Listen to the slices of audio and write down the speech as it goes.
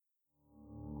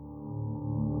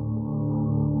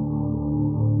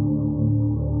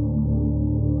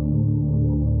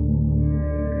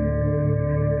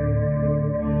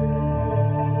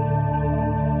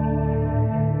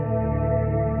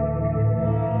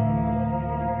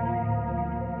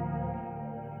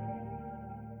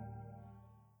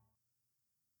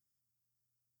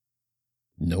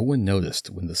No one noticed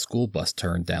when the school bus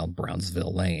turned down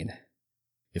Brownsville Lane.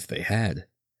 If they had,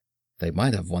 they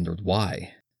might have wondered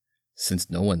why, since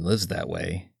no one lives that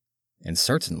way, and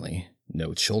certainly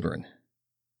no children.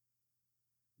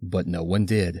 But no one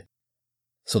did,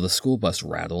 so the school bus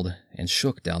rattled and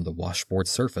shook down the washboard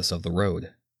surface of the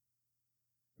road.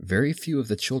 Very few of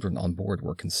the children on board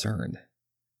were concerned.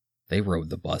 They rode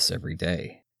the bus every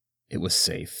day. It was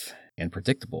safe and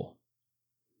predictable.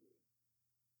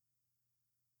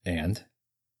 And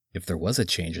if there was a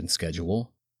change in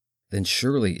schedule, then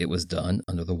surely it was done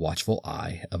under the watchful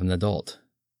eye of an adult.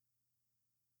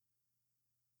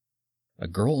 A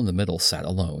girl in the middle sat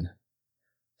alone,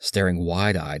 staring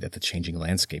wide-eyed at the changing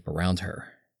landscape around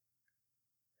her.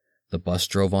 The bus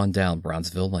drove on down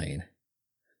Brownsville Lane,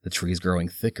 the trees growing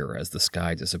thicker as the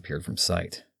sky disappeared from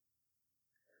sight.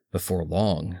 Before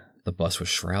long, the bus was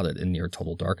shrouded in near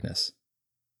total darkness,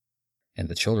 and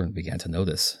the children began to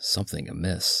notice something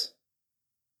amiss.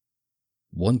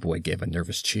 One boy gave a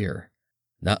nervous cheer,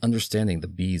 not understanding the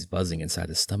bees buzzing inside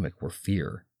his stomach were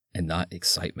fear and not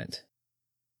excitement.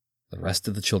 The rest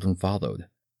of the children followed,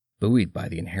 buoyed by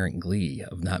the inherent glee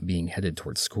of not being headed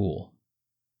towards school.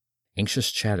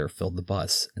 Anxious chatter filled the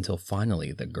bus until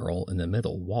finally the girl in the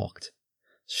middle walked,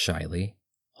 shyly,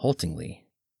 haltingly,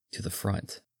 to the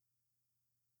front.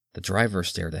 The driver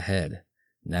stared ahead,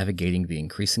 navigating the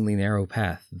increasingly narrow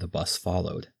path the bus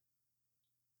followed.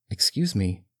 "Excuse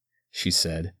me," she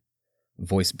said,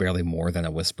 voice barely more than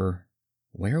a whisper.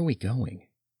 "Where are we going?"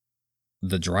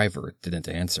 The driver didn't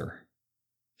answer.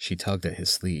 She tugged at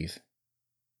his sleeve.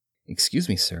 "Excuse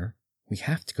me, sir. We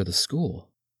have to go to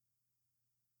school."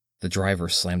 The driver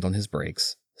slammed on his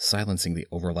brakes, silencing the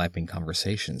overlapping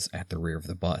conversations at the rear of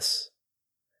the bus.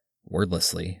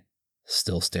 Wordlessly,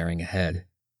 still staring ahead,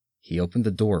 he opened the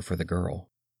door for the girl.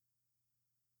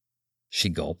 She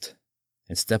gulped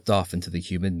and stepped off into the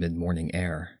humid mid-morning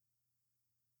air.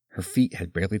 Her feet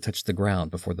had barely touched the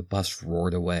ground before the bus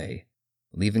roared away,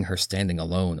 leaving her standing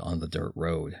alone on the dirt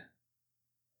road.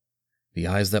 The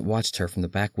eyes that watched her from the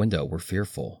back window were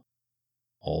fearful,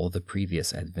 all the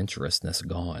previous adventurousness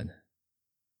gone.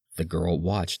 The girl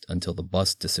watched until the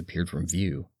bus disappeared from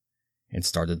view and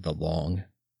started the long,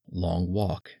 long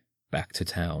walk back to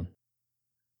town.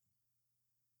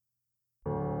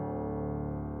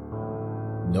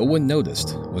 No One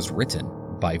Noticed was written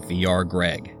by V.R.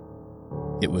 Gregg.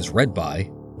 It was read by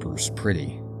Bruce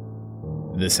Pretty.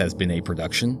 This has been a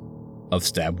production of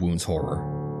Stab Wounds Horror.